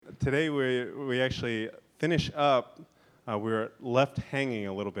today we actually finish up. We were left hanging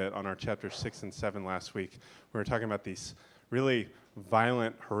a little bit on our chapters 6 and 7 last week. We were talking about these really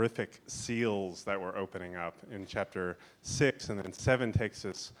violent, horrific seals that were opening up in chapter 6, and then 7 takes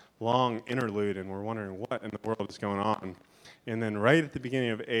this long interlude, and we're wondering what in the world is going on. And then right at the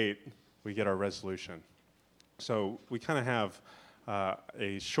beginning of 8, we get our resolution. So we kind of have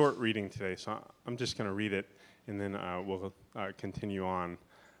a short reading today, so I'm just going to read it, and then we'll continue on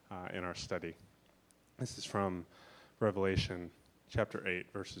in our study. This is from Revelation chapter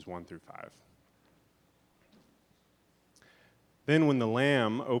 8, verses 1 through 5. Then when the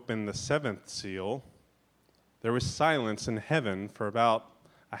Lamb opened the 7th seal, there was silence in heaven for about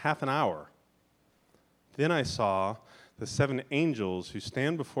a half an hour. Then I saw the 7 angels who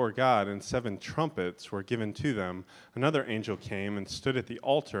stand before God, and 7 trumpets were given to them. Another angel came and stood at the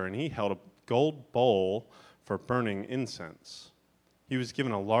altar, and he held a gold bowl for burning incense. He was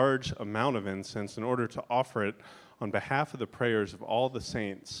given a large amount of incense in order to offer it on behalf of the prayers of all the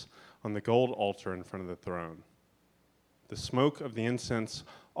saints on the gold altar in front of the throne. The smoke of the incense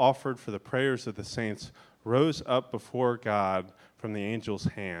offered for the prayers of the saints rose up before God from the angel's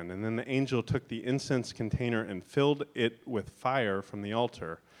hand, and then the angel took the incense container and filled it with fire from the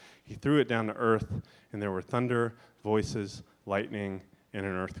altar. He threw it down to earth, and there were thunder, voices, lightning, and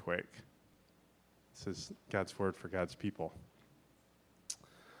an earthquake. This is God's word for God's people.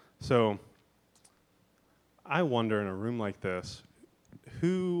 So, I wonder in a room like this,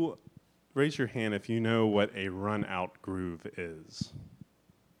 raise your hand if you know what a run-out groove is.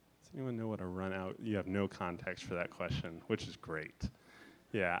 Does anyone know what a run-out? You have no context for that question, which is great.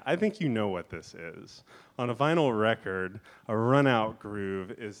 Yeah, I think you know what this is. On a vinyl record, a run-out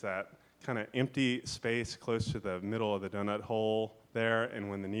groove is that kind of empty space close to the middle of the donut hole there, and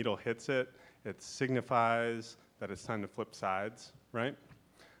when the needle hits it, it signifies that it's time to flip sides, right?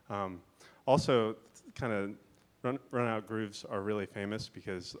 Also, kind of run-out grooves are really famous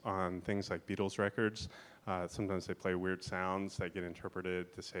because on things like Beatles records, sometimes they play weird sounds that get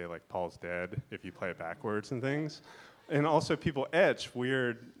interpreted to say, like, Paul's dead if you play it backwards and things. And also people etch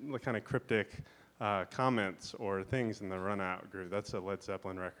weird, kind of cryptic comments or things in the run-out groove. That's a Led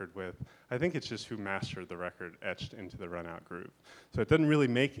Zeppelin record with, I think it's just who mastered the record etched into the run-out groove. So it doesn't really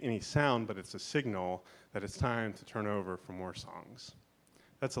make any sound, but it's a signal that it's time to turn over for more songs.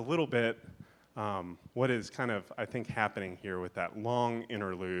 That's a little bit what is kind of, I think, happening here with that long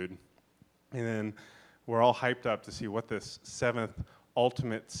interlude. And then we're all hyped up to see what this 7th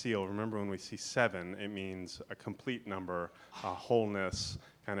ultimate seal, remember when we see 7, it means a complete number, a wholeness,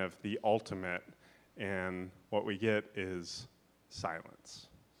 kind of the ultimate. And what we get is silence.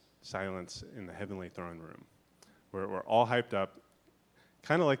 Silence in the heavenly throne room. We're all hyped up,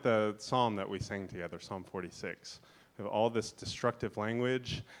 kind of like the psalm that we sang together, Psalm 46. We have all this destructive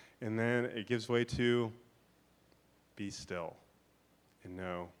language, and then it gives way to be still and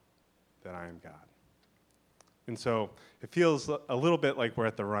know that I am God. And so it feels a little bit like we're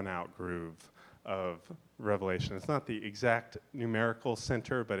at the run-out groove of Revelation. It's not the exact numerical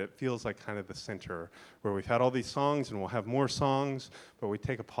center, but it feels like kind of the center where we've had all these songs and we'll have more songs, but we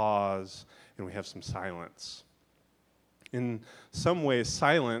take a pause and we have some silence. In some ways,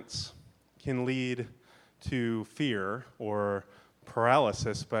 silence can lead to fear or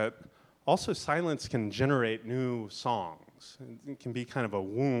paralysis, but also silence can generate new songs. It can be kind of a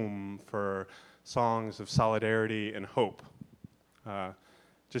womb for songs of solidarity and hope.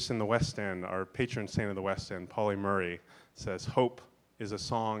 Just in the West End, our patron saint of the West End, Pauli Murray, says, "Hope is a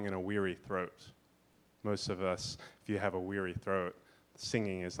song in a weary throat." Most of us, if you have a weary throat,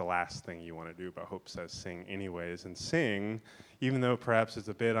 singing is the last thing you want to do, but Hope says sing anyways. And sing, even though perhaps it's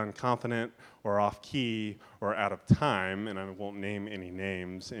a bit unconfident or off-key or out of time, and I won't name any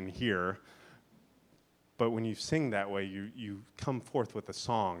names in here, but when you sing that way, you come forth with a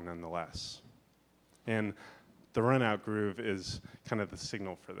song nonetheless. And the run-out groove is kind of the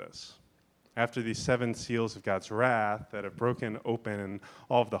signal for this. After these 7 seals of God's wrath that have broken open and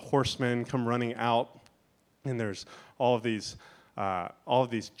all of the horsemen come running out, and there's all of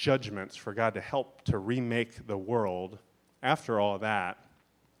these judgments for God to help to remake the world, after all that,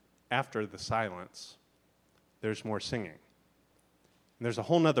 after the silence, there's more singing. And there's a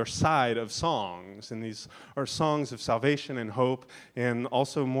whole nother side of songs, and these are songs of salvation and hope and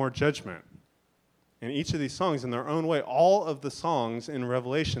also more judgment. And each of these songs, in their own way, all of the songs in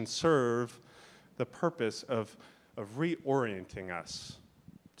Revelation serve the purpose of reorienting us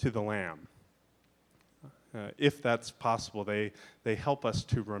to the Lamb. If that's possible, they help us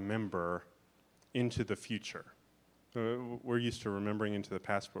to remember into the future. We're used to remembering into the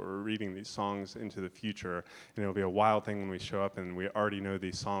past, but we're reading these songs into the future, and it'll be a wild thing when we show up and we already know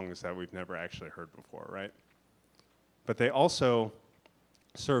these songs that we've never actually heard before, right? But they also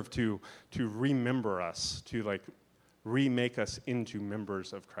serve to remember us, to like remake us into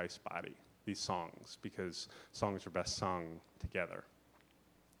members of Christ's body, these songs, because songs are best sung together.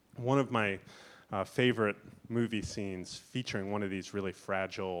 One of my favorite movie scenes featuring one of these really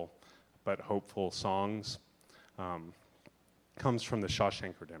fragile but hopeful songs comes from The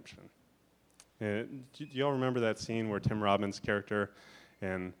Shawshank Redemption. Do y'all remember that scene where Tim Robbins' character,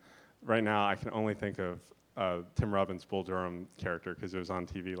 and right now I can only think of Tim Robbins' Bull Durham character because it was on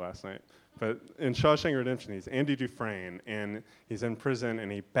TV last night. But in Shawshank Redemption, he's Andy Dufresne, and he's in prison,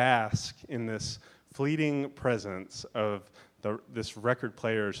 and he basks in this fleeting presence of this record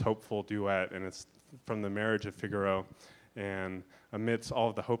player's hopeful duet, and it's from The Marriage of Figaro. And amidst all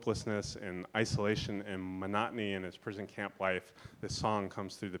of the hopelessness and isolation and monotony in his prison camp life, this song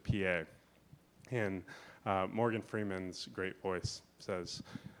comes through the PA. And Morgan Freeman's great voice says,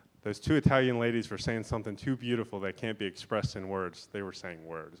 "Those two Italian ladies were saying something too beautiful that can't be expressed in words." They were saying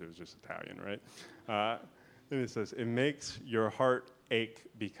words. It was just Italian, right? And it says, "It makes your heart ache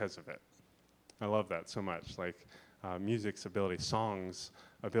because of it." I love that so much. Like music's ability, song's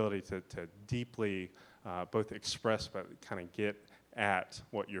ability to deeply both express but kind of get at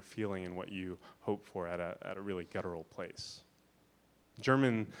what you're feeling and what you hope for at a really guttural place.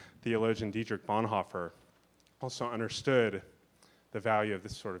 German theologian Dietrich Bonhoeffer also understood the value of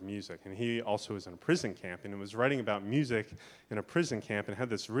this sort of music, and he also was in a prison camp and was writing about music in a prison camp and had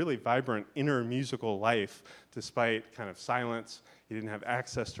this really vibrant inner musical life despite kind of silence. He didn't have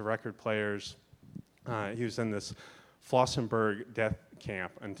access to record players. He was in this Flossenburg death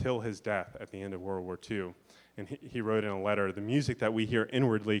camp until his death at the end of World War II. And he wrote in a letter, "The music that we hear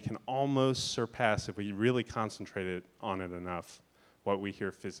inwardly can almost surpass, if we really concentrated on it enough, what we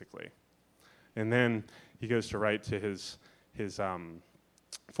hear physically." And then he goes to write to his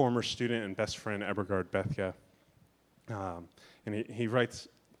former student and best friend, Ebergard Bethge. And he writes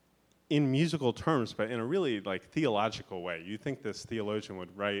in musical terms, but in a really like theological way. You think this theologian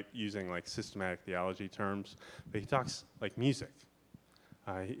would write using like systematic theology terms, but he talks like music.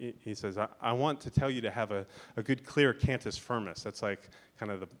 He says, I want to tell you to have a good, clear cantus firmus. That's like kind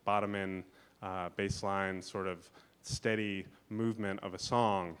of the bottom end bass line, sort of steady movement of a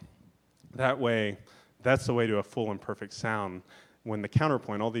song. That way, that's the way to a full and perfect sound. When the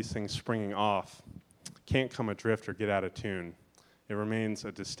counterpoint, all these things springing off, can't come adrift or get out of tune. It remains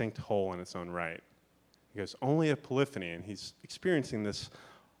a distinct whole in its own right. He goes, only a polyphony, and he's experiencing this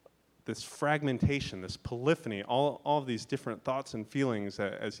fragmentation, this polyphony, all of these different thoughts and feelings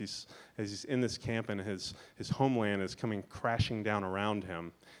as he's in this camp and his homeland is coming crashing down around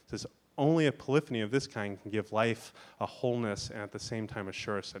him. He says, only a polyphony of this kind can give life a wholeness and at the same time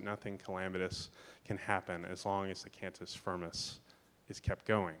assure us that nothing calamitous can happen as long as the cantus firmus is kept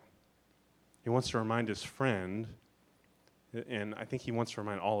going. He wants to remind his friend, and I think he wants to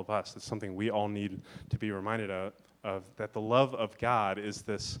remind all of us, that's something we all need to be reminded of that the love of God is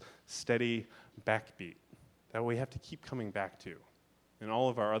this steady backbeat that we have to keep coming back to in all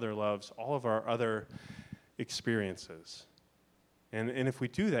of our other loves, all of our other experiences. And if we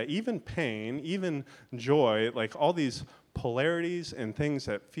do that, even pain, even joy, like all these polarities and things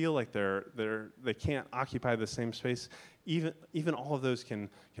that feel like they can't occupy the same space, even all of those can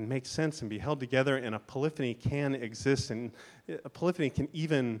make sense and be held together, and a polyphony can exist, and a polyphony can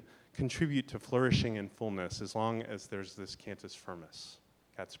even contribute to flourishing and fullness as long as there's this cantus firmus,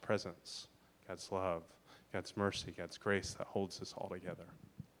 God's presence, God's love, God's mercy, God's grace that holds this all together.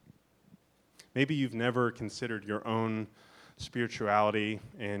 Maybe you've never considered your own spirituality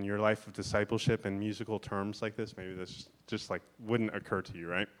and your life of discipleship in musical terms like this. Maybe this just like wouldn't occur to you,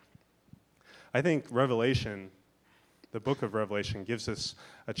 right? I think Revelation, the book of Revelation, gives us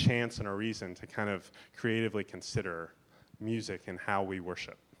a chance and a reason to kind of creatively consider music and how we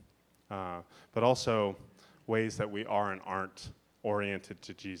worship. But also ways that we are and aren't oriented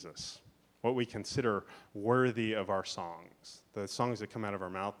to Jesus. What we consider worthy of our songs, the songs that come out of our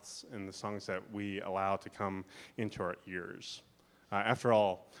mouths and the songs that we allow to come into our ears. After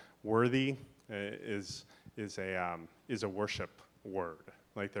all, worthy is a worship word.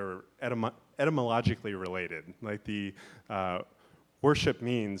 Like they're etymologically related. Like the worship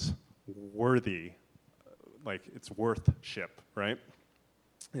means worthy, like it's worth-ship, right?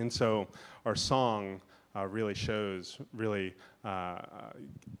 And so our song really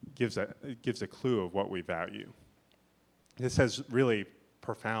gives a clue of what we value. This has really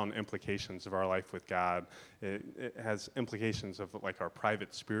profound implications of our life with God. It has implications of like our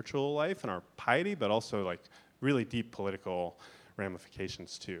private spiritual life and our piety, but also like really deep political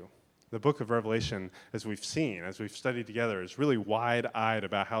ramifications too. The book of Revelation, as we've seen, as we've studied together, is really wide-eyed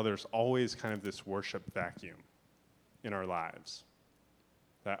about how there's always kind of this worship vacuum in our lives.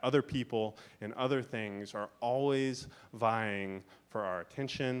 That other people and other things are always vying for our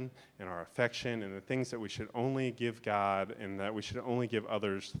attention and our affection and the things that we should only give God and that we should only give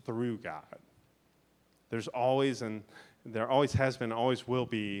others through God. There's always, and there always has been, always will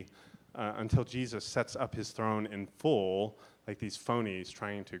be, until Jesus sets up his throne in full, like these phonies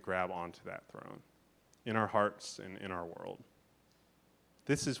trying to grab onto that throne in our hearts and in our world.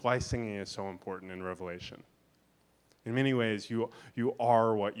 This is why singing is so important in Revelation. In many ways, you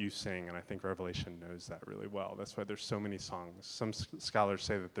are what you sing, and I think Revelation knows that really well. That's why there's so many songs. Some scholars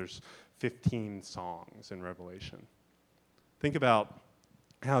say that there's 15 songs in Revelation. Think about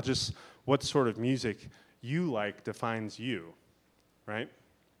how just what sort of music you like defines you, right?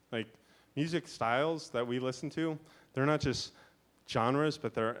 Like, music styles that we listen to, they're not just genres,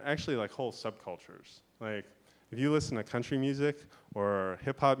 but they're actually like whole subcultures. Like, if you listen to country music or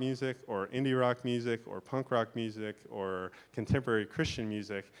hip-hop music or indie rock music or punk rock music or contemporary Christian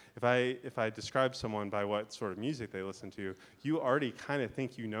music, if I describe someone by what sort of music they listen to, you already kind of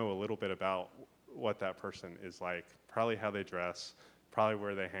think you know a little bit about what that person is like, probably how they dress, probably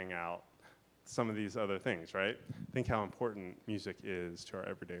where they hang out, some of these other things, right? Think how important music is to our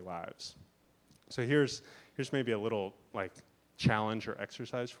everyday lives. So here's maybe a little like challenge or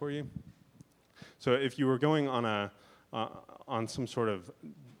exercise for you. So if you were going on some sort of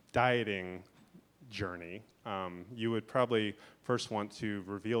dieting journey, you would probably first want to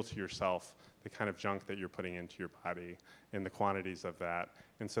reveal to yourself the kind of junk that you're putting into your body and the quantities of that.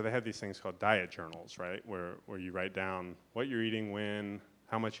 And so they have these things called diet journals, right, where you write down what you're eating, when,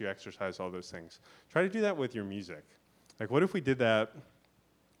 how much you exercise, all those things. Try to do that with your music. Like, what if we did that,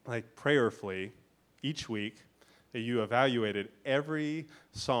 like, prayerfully each week, that you evaluated every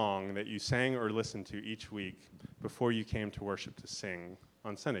song that you sang or listened to each week before you came to worship to sing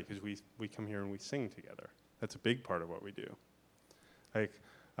on Sunday, because we come here and we sing together. That's a big part of what we do. Like,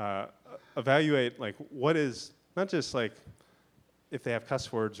 evaluate, like, what is, not just, like, if they have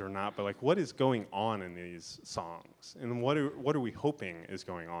cuss words or not, but, like, what is going on in these songs? And what are we hoping is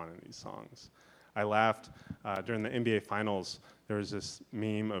going on in these songs? I laughed during the NBA Finals. There was this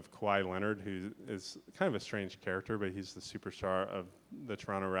meme of Kawhi Leonard, who is kind of a strange character, but he's the superstar of the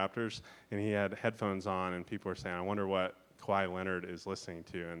Toronto Raptors, and he had headphones on, and people were saying, I wonder what Kawhi Leonard is listening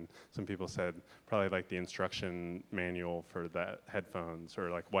to, and some people said probably like the instruction manual for that headphones,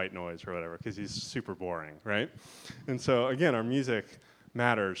 or like white noise or whatever, because he's super boring, right? And so, again, our music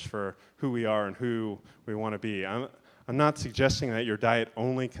matters for who we are and who we want to be. I'm not suggesting that your diet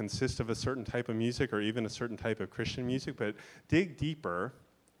only consists of a certain type of music or even a certain type of Christian music, but dig deeper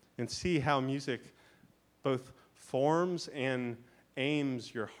and see how music both forms and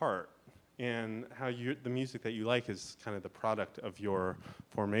aims your heart, and how the music that you like is kind of the product of your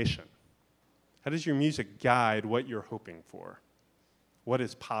formation. How does your music guide what you're hoping for? What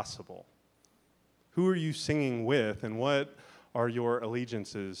is possible? Who are you singing with, and what are your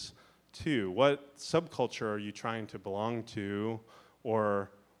allegiances to? What subculture are you trying to belong to, or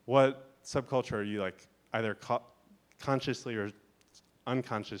what subculture are you like either consciously or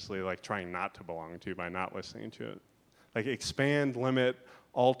unconsciously like trying not to belong to by not listening to it? Like, expand, limit,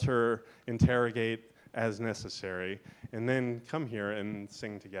 alter, interrogate as necessary, and then come here and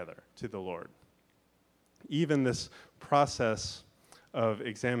sing together to the Lord. Even this process of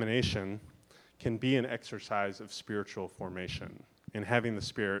examination can be an exercise of spiritual formation, and having the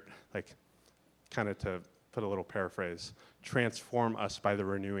Spirit, like, kind of, to put a little paraphrase, transform us by the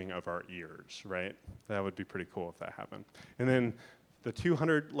renewing of our ears, right? That would be pretty cool if that happened. And then the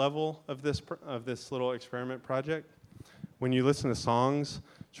 200 level of this little experiment project, when you listen to songs,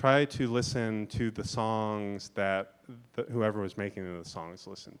 try to listen to the songs that whoever was making the songs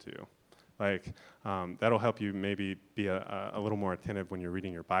listened to. Like, that'll help you maybe be a little more attentive when you're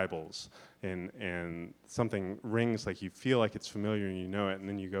reading your Bibles, and something rings, like you feel like it's familiar and you know it, and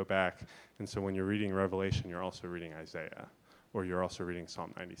then you go back, and so when you're reading Revelation, you're also reading Isaiah, or you're also reading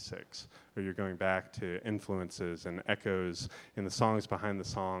Psalm 96, or you're going back to influences and echoes in the songs behind the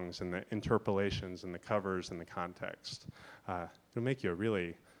songs, and the interpolations and the covers and the context. It'll make you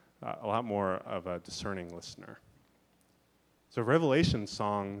a lot more of a discerning listener. So Revelation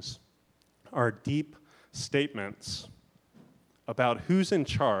songs are deep statements about who's in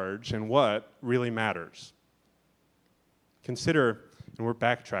charge and what really matters. Consider, and we're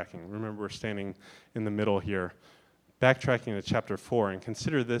backtracking. Remember, we're standing in the middle here. Backtracking to chapter 4, and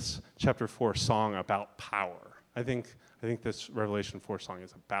consider this chapter 4 song about power. I think this Revelation 4 song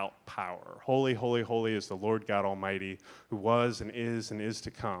is about power. Holy, holy, holy is the Lord God Almighty, who was and is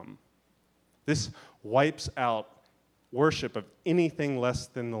to come. This wipes out worship of anything less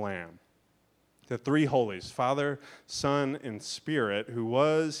than the Lamb. The three holies, Father, Son, and Spirit, who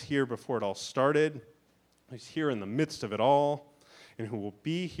was here before it all started, who's here in the midst of it all, and who will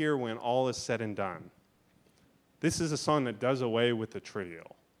be here when all is said and done. This is a song that does away with the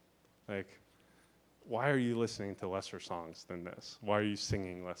trivial. Like, why are you listening to lesser songs than this? Why are you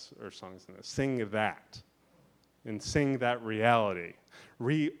singing lesser songs than this? Sing that, and sing that reality.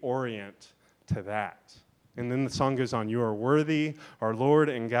 Reorient to that. And then the song goes on, you are worthy, our Lord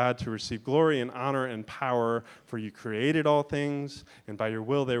and God, to receive glory and honor and power, for you created all things, and by your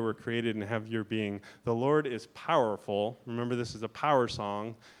will they were created and have your being. The Lord is powerful. Remember, this is a power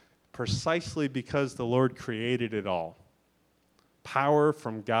song, precisely because the Lord created it all. Power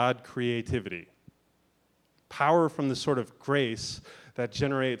from God creativity. Power from the sort of grace that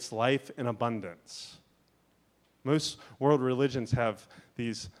generates life in abundance. Most world religions have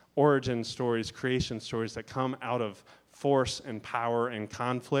these origin stories, creation stories that come out of force and power and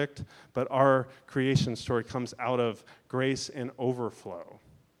conflict, but our creation story comes out of grace and overflow.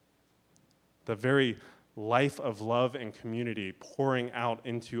 The very life of love and community pouring out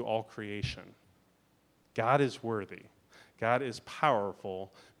into all creation. God is worthy. God is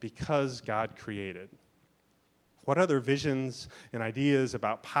powerful because God created. What other visions and ideas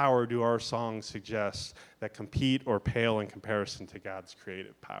about power do our songs suggest that compete or pale in comparison to God's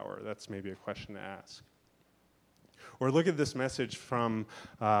creative power? That's maybe a question to ask. Or look at this message from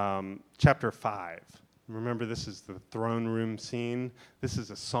chapter 5. Remember, this is the throne room scene. This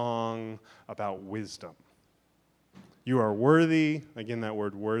is a song about wisdom. You are worthy, again that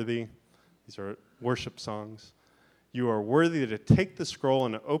word worthy, these are worship songs. You are worthy to take the scroll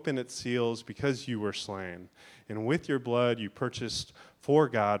and to open its seals because you were slain. And with your blood you purchased for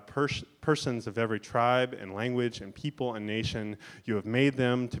God persons of every tribe and language and people and nation. You have made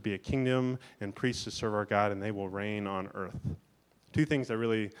them to be a kingdom and priests to serve our God, and they will reign on earth. Two things that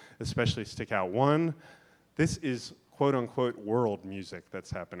really especially stick out. One, this is quote-unquote world music that's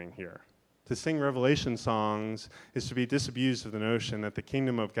happening here. To sing Revelation songs is to be disabused of the notion that the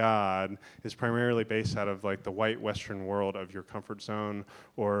kingdom of God is primarily based out of like the white Western world of your comfort zone,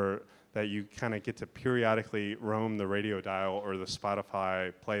 or that you kind of get to periodically roam the radio dial or the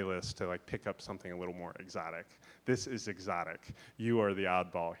Spotify playlist to like pick up something a little more exotic. This is exotic. You are the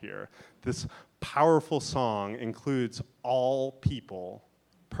oddball here. This powerful song includes all people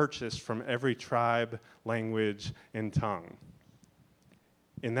purchased from every tribe, language, and tongue.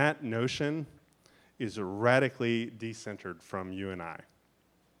 And that notion is radically decentered from you and I.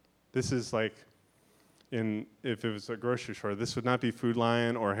 This is like, if it was a grocery store, this would not be Food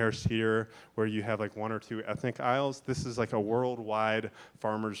Lion or Harris Teeter, where you have like one or two ethnic aisles. This is like a worldwide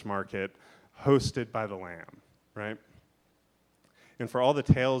farmer's market hosted by the Lamb, right? And for all the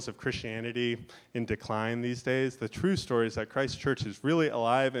tales of Christianity in decline these days, the true story is that Christ Church is really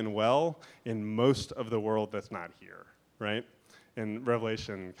alive and well in most of the world that's not here, right? And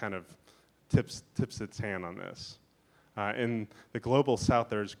Revelation kind of tips its hand on this. In the global south,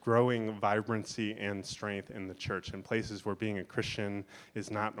 there's growing vibrancy and strength in the church in places where being a Christian is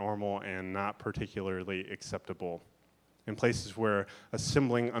not normal and not particularly acceptable. In places where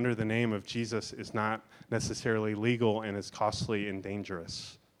assembling under the name of Jesus is not necessarily legal and is costly and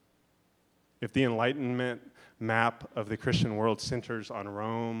dangerous. If the Enlightenment map of the Christian world centers on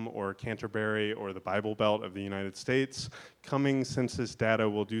Rome or Canterbury or the Bible Belt of the United States, coming census data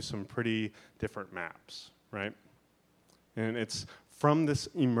will do some pretty different maps, right? And it's from this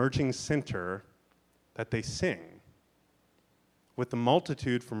emerging center that they sing. With the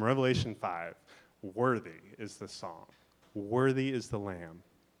multitude from Revelation 5, worthy is the song. Worthy is the Lamb.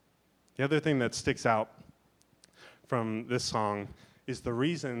 The other thing that sticks out from this song is the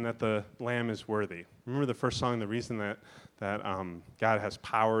reason that the Lamb is worthy. Remember the first song, the reason that God has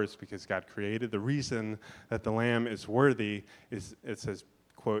power is because God created. The reason that the Lamb is worthy is, it says,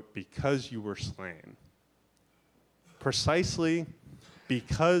 quote, because you were slain. Precisely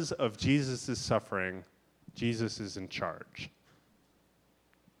because of Jesus' suffering, Jesus is in charge.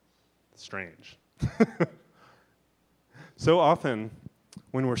 Strange. So often,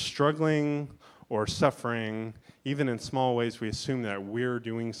 when we're struggling or suffering, even in small ways, we assume that we're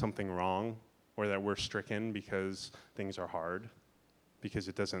doing something wrong or that we're stricken because things are hard, because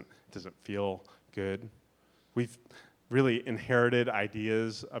it doesn't feel good. We've really inherited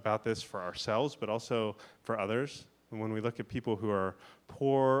ideas about this for ourselves, but also for others. And when we look at people who are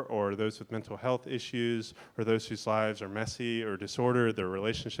poor or those with mental health issues or those whose lives are messy or disordered, their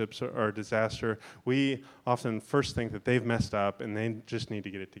relationships are a disaster, we often first think that they've messed up and they just need to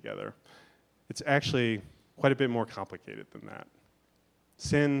get it together. It's actually quite a bit more complicated than that.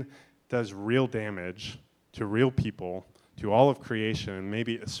 Sin does real damage to real people, to all of creation, and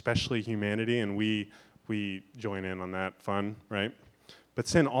maybe especially humanity, and we join in on that fun, right? But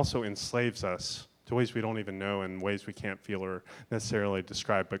sin also enslaves us to ways we don't even know and ways we can't feel or necessarily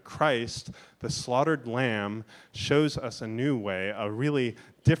describe. But Christ, the slaughtered lamb, shows us a new way, a really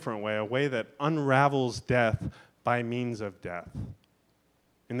different way, a way that unravels death by means of death.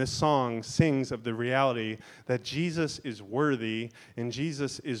 And this song sings of the reality that Jesus is worthy and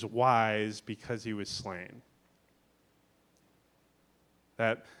Jesus is wise because he was slain.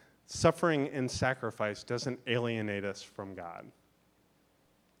 That suffering and sacrifice doesn't alienate us from God.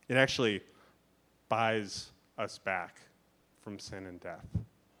 It actually buys us back from sin and death.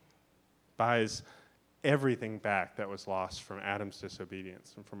 Buys everything back that was lost from Adam's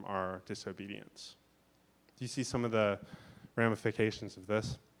disobedience and from our disobedience. Do you see some of the ramifications of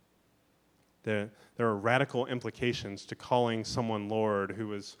this? There are radical implications to calling someone Lord who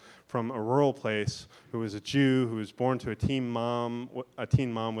was from a rural place, who was a Jew, who was born to a teen mom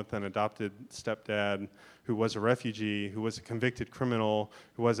with an adopted stepdad, who was a refugee, who was a convicted criminal,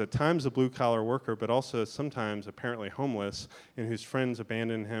 who was at times a blue-collar worker, but also sometimes apparently homeless, and whose friends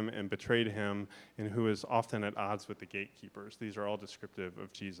abandoned him and betrayed him, and who is often at odds with the gatekeepers. These are all descriptive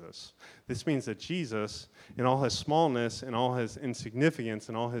of Jesus. This means that Jesus, in all his smallness, in all his insignificance,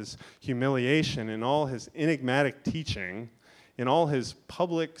 in all his humiliation, in all his enigmatic teaching, in all his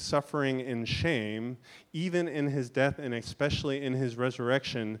public suffering and shame, even in his death and especially in his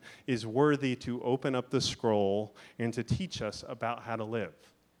resurrection, is worthy to open up the scroll and to teach us about how to live.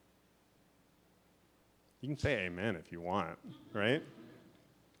 You can say amen if you want, right?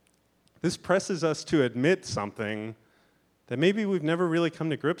 This presses us to admit something that maybe we've never really come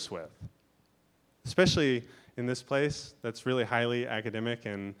to grips with, especially in this place that's really highly academic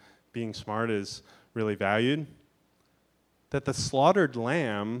and being smart is really valued. That the slaughtered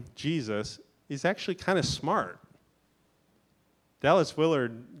lamb, Jesus, is actually kind of smart. Dallas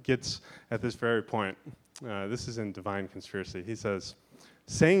Willard gets at this very point. This is in Divine Conspiracy. He says,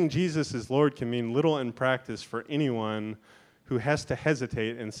 saying Jesus is Lord can mean little in practice for anyone who has to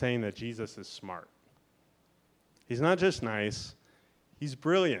hesitate in saying that Jesus is smart. He's not just nice, he's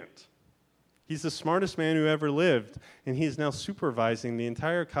brilliant. He's the smartest man who ever lived, and he is now supervising the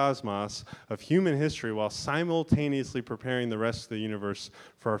entire cosmos of human history while simultaneously preparing the rest of the universe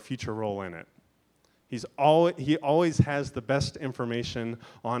for our future role in it. He always has the best information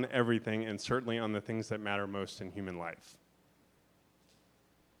on everything, and certainly on the things that matter most in human life.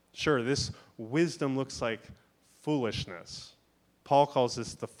 Sure, this wisdom looks like foolishness. Paul calls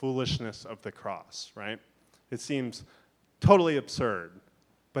this the foolishness of the cross, right? It seems totally absurd,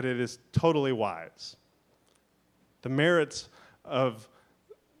 but it is totally wise. The merits of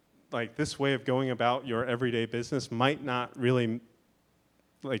this way of going about your everyday business might not really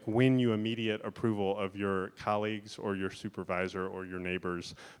win you immediate approval of your colleagues or your supervisor or your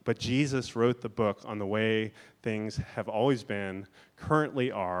neighbors, but Jesus wrote the book on the way things have always been,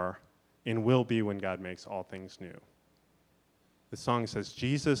 currently are, and will be when God makes all things new. The song says,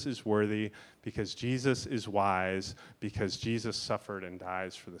 Jesus is worthy because Jesus is wise, because Jesus suffered and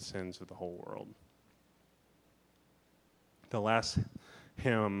dies for the sins of the whole world. The last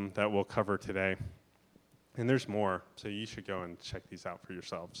hymn that we'll cover today, and there's more, so you should go and check these out for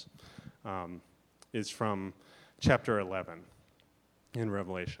yourselves, is from chapter 11 in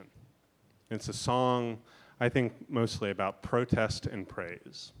Revelation. It's a song, I think, mostly about protest and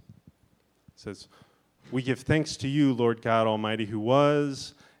praise. It says, we give thanks to you, Lord God Almighty, who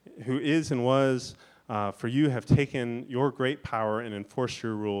is and was, for you have taken your great power and enforced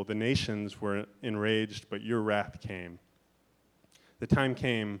your rule. The nations were enraged, but your wrath came. The time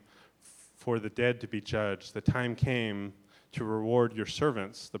came for the dead to be judged. The time came to reward your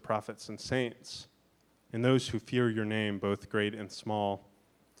servants, the prophets and saints, and those who fear your name, both great and small,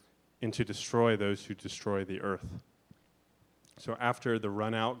 and to destroy those who destroy the earth. So after the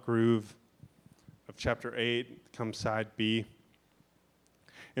run-out groove of chapter 8 comes side B.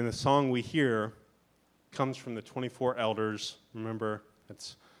 And the song we hear comes from the 24 elders. Remember,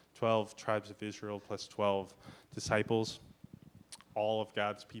 it's 12 tribes of Israel plus 12 disciples, all of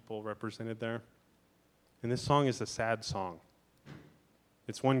God's people represented there. And this song is a sad song.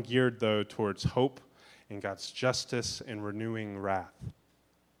 It's one geared, though, towards hope and God's justice and renewing wrath.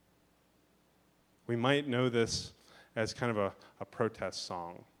 We might know this as kind of a protest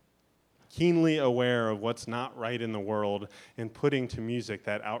song. keenly aware of what's not right in the world and putting to music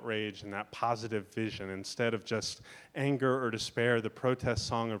that outrage and that positive vision. Instead of just anger or despair, the protest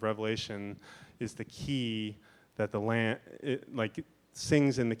song of Revelation is the key that the Lamb,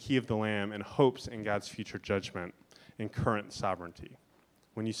 sings in the key of the Lamb and hopes in God's future judgment and current sovereignty.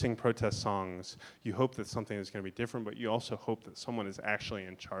 When you sing protest songs, you hope that something is going to be different, but you also hope that someone is actually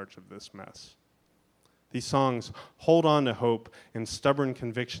in charge of this mess. These songs hold on to hope and stubborn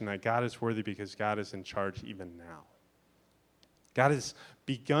conviction that God is worthy because God is in charge even now. God has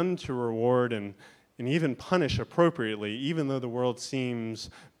begun to reward and even punish appropriately, even though the world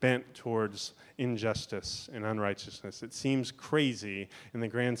seems bent towards injustice and unrighteousness. It seems crazy in the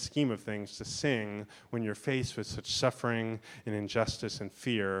grand scheme of things to sing when you're faced with such suffering and injustice and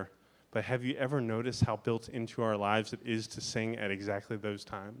fear. But have you ever noticed how built into our lives it is to sing at exactly those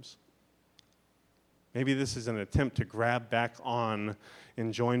times? Maybe this is an attempt to grab back on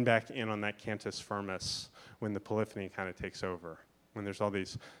and join back in on that cantus firmus when the polyphony kind of takes over, when there's all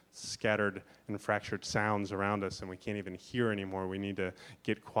these scattered and fractured sounds around us and we can't even hear anymore. We need to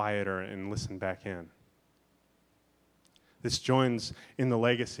get quieter and listen back in. This joins in the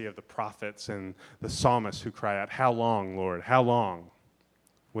legacy of the prophets and the psalmists who cry out, "How long, Lord? How long?"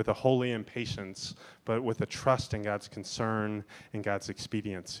 with a holy impatience, but with a trust in God's concern and God's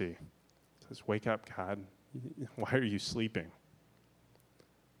expediency. Says, "Wake up, God. Why are you sleeping?"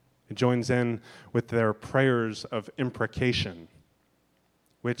 It joins in with their prayers of imprecation,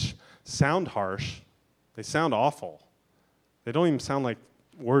 which sound harsh. They sound awful. They don't even sound like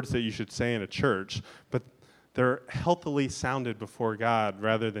words that you should say in a church, but they're healthily sounded before God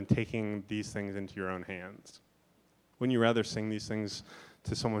rather than taking these things into your own hands. Wouldn't you rather sing these things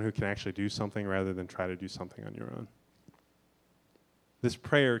to someone who can actually do something rather than try to do something on your own? This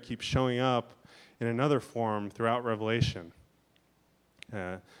prayer keeps showing up in another form throughout Revelation.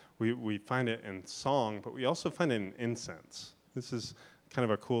 We find it in song, but we also find it in incense. This is kind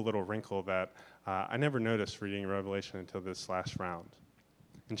of a cool little wrinkle that I never noticed reading Revelation until this last round.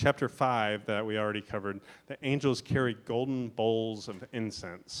 In chapter 5 that we already covered, the angels carry golden bowls of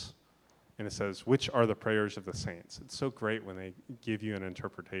incense. And it says, "Which are the prayers of the saints?" It's so great when they give you an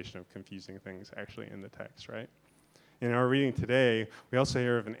interpretation of confusing things actually in the text, right? In our reading today, we also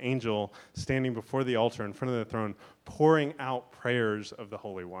hear of an angel standing before the altar in front of the throne, pouring out prayers of the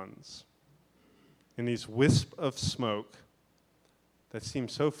holy ones. In these wisps of smoke that seem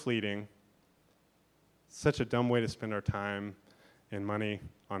so fleeting, such a dumb way to spend our time and money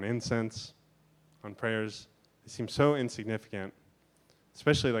on incense, on prayers. They seem so insignificant,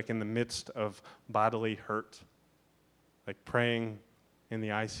 especially like in the midst of bodily hurt, like praying in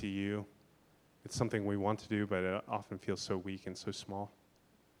the ICU. It's something we want to do, but it often feels so weak and so small.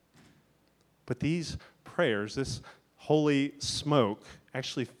 But these prayers, this holy smoke,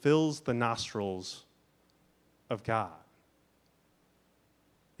 actually fills the nostrils of God.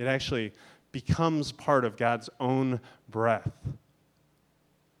 It actually becomes part of God's own breath.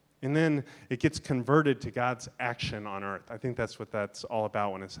 And then it gets converted to God's action on earth. I think that's what that's all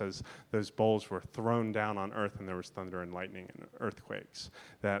about when it says those bowls were thrown down on earth and there was thunder and lightning and earthquakes.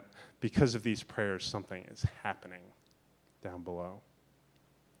 That because of these prayers, something is happening down below.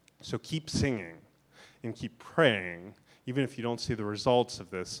 So keep singing and keep praying, even if you don't see the results of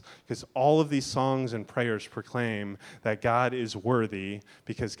this, because all of these songs and prayers proclaim that God is worthy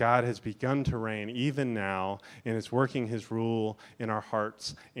because God has begun to reign even now and is working his rule in our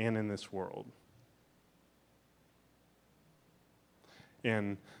hearts and in this world.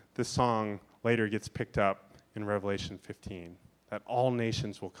 And this song later gets picked up in Revelation 15, that all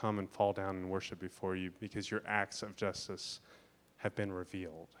nations will come and fall down and worship before you because your acts of justice have been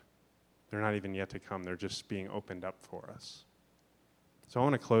revealed. They're not even yet to come. They're just being opened up for us. So I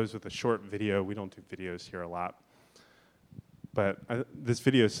want to close with a short video. We don't do videos here a lot. But this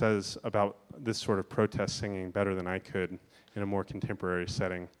video says about this sort of protest singing better than I could in a more contemporary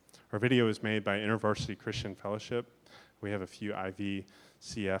setting. Our video is made by InterVarsity Christian Fellowship. We have a few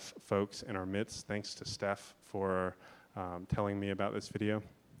IVCF folks in our midst. Thanks to Steph for telling me about this video.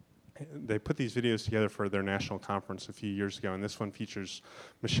 They put these videos together for their national conference a few years ago, and this one features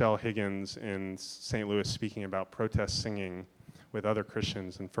Michelle Higgins in St. Louis speaking about protest singing with other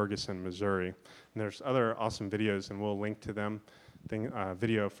Christians in Ferguson, Missouri. And there's other awesome videos, and we'll link to them.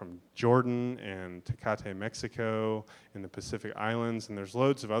 Video from Jordan and Tecate, Mexico, in the Pacific Islands, and there's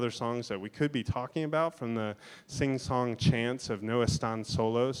loads of other songs that we could be talking about from the sing-song chants of No Están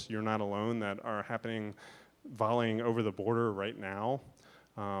Solos, You're Not Alone, that are happening, volleying over the border right now.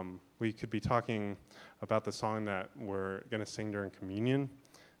 We could be talking about the song that we're going to sing during communion,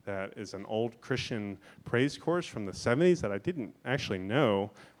 that is an old Christian praise chorus from the 70s that I didn't actually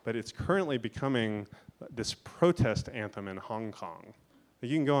know, but it's currently becoming this protest anthem in Hong Kong.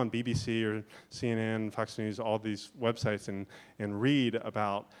 You can go on BBC or CNN, Fox News, all these websites and read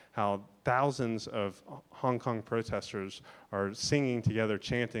about how thousands of Hong Kong protesters are singing together,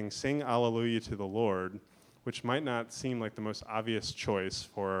 chanting, "Sing Alleluia to the Lord," which might not seem like the most obvious choice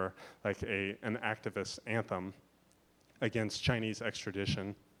for like an activist anthem against Chinese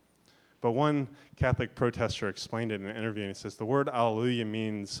extradition. But one Catholic protester explained it in an interview, and he says, the word Alleluia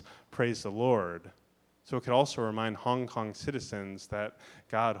means praise the Lord. So it could also remind Hong Kong citizens that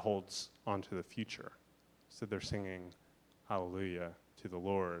God holds onto the future. So they're singing Hallelujah to the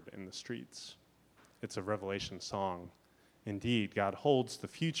Lord in the streets. It's a Revelation song. Indeed, God holds the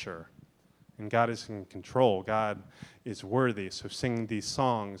future, and God is in control. God is worthy. So sing these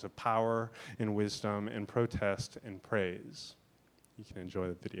songs of power and wisdom and protest and praise. You can enjoy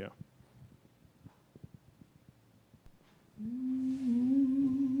the video.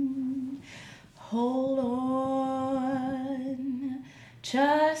 Hold on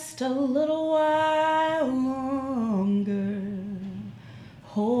just a little while longer.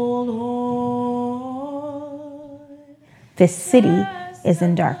 Hold on. This city is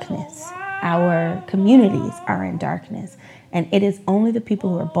in darkness. Our communities are in darkness. And it is only the people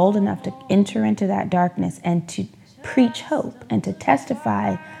who are bold enough to enter into that darkness and to preach hope and to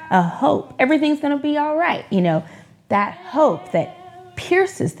testify a hope. Everything's going to be all right. You know, that hope that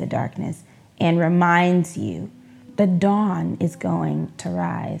pierces the darkness and reminds you the dawn is going to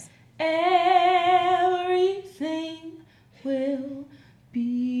rise. Everything will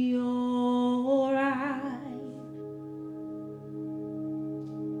be all right.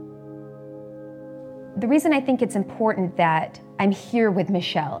 The reason I think it's important that I'm here with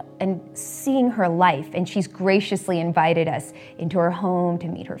Michelle and seeing her life, and she's graciously invited us into her home to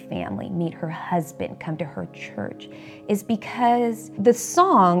meet her family, meet her husband, come to her church, is because the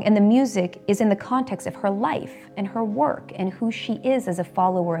song and the music is in the context of her life and her work and who she is as a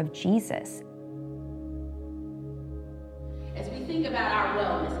follower of Jesus. As we think about our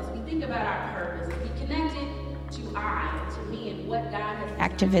wellness, as we think about our purpose, as we connect it to me and what God has.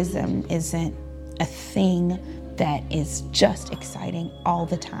 Activism isn't a thing that is just exciting all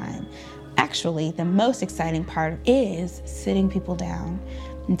the time. Actually, the most exciting part is sitting people down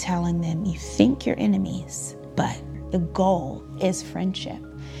and telling them you think you're enemies, but the goal is friendship.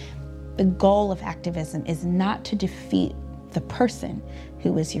 The goal of activism is not to defeat the person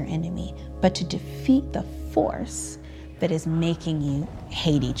who is your enemy, but to defeat the force that is making you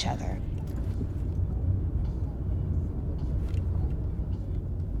hate each other.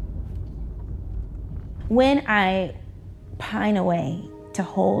 When I pine away to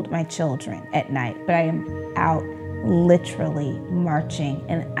hold my children at night, but I am out literally marching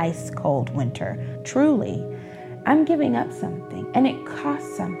in ice cold winter, truly, I'm giving up something, and it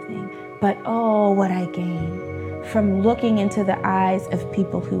costs something, but oh, what I gain from looking into the eyes of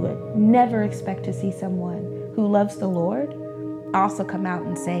people who would never expect to see someone who loves the Lord also come out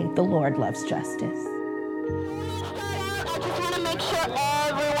and say, the Lord loves justice. I just want to make sure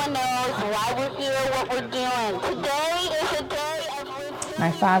everyone knows why we're here, what we're doing. Today is a day of...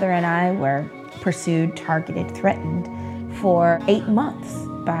 My father and I were pursued, targeted, threatened for 8 months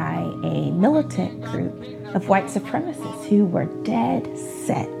by a militant group of white supremacists who were dead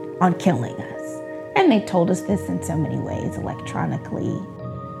set on killing us. And they told us this in so many ways, electronically.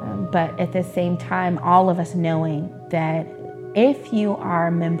 But at the same time, all of us knowing that if you are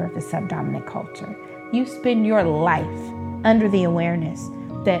a member of the subdominant culture, you spend your life under the awareness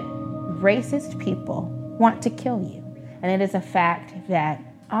that racist people want to kill you. And it is a fact that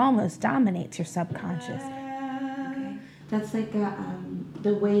almost dominates your subconscious. Okay. That's like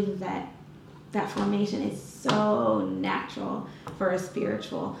the way that formation is so natural for a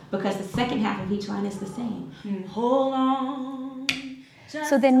spiritual, because the second half of each line is the same. Hold on.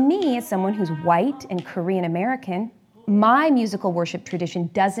 So then me, as someone who's white and Korean American, my musical worship tradition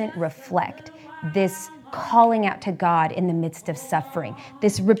doesn't reflect this calling out to God in the midst of suffering,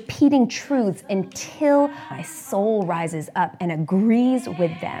 this repeating truths until my soul rises up and agrees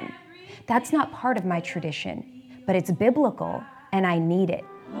with them. That's not part of my tradition, but it's biblical and I need it.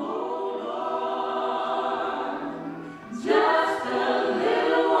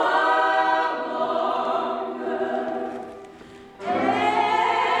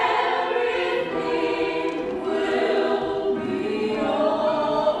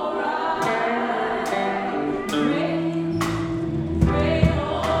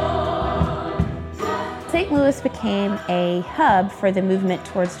 St. Louis became a hub for the movement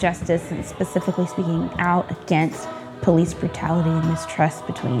towards justice, and specifically speaking out against police brutality and mistrust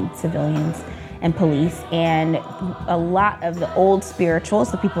between civilians and police. And a lot of the old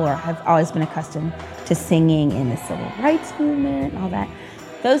spirituals, the people have always been accustomed to singing in the civil rights movement and all that,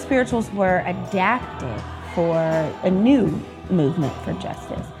 those spirituals were adapted for a new movement for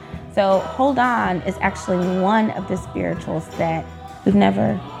justice. So Hold On is actually one of the spirituals that we've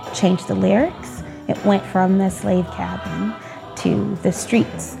never changed the lyrics. It went from the slave cabin to the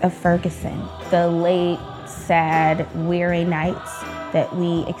streets of Ferguson. The late, sad, weary nights that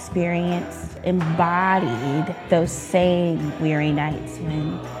we experienced embodied those same weary nights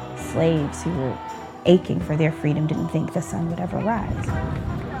when slaves who were aching for their freedom didn't think the sun would ever rise.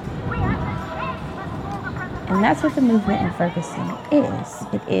 And that's what the movement in Ferguson is.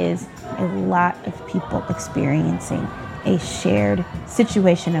 It is a lot of people experiencing a shared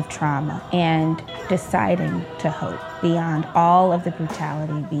situation of trauma and deciding to hope beyond all of the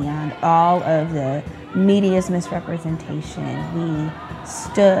brutality, beyond all of the media's misrepresentation. We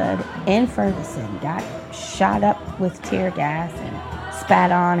stood in Ferguson, got shot up with tear gas and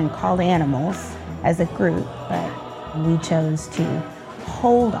spat on and called animals as a group, but we chose to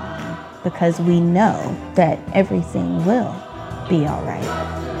hold on because we know that everything will be all right.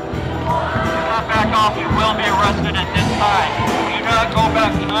 Do not back off, you will be arrested at this time. Do not go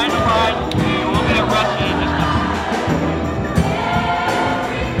back 9 to 9, you will be arrested at this time.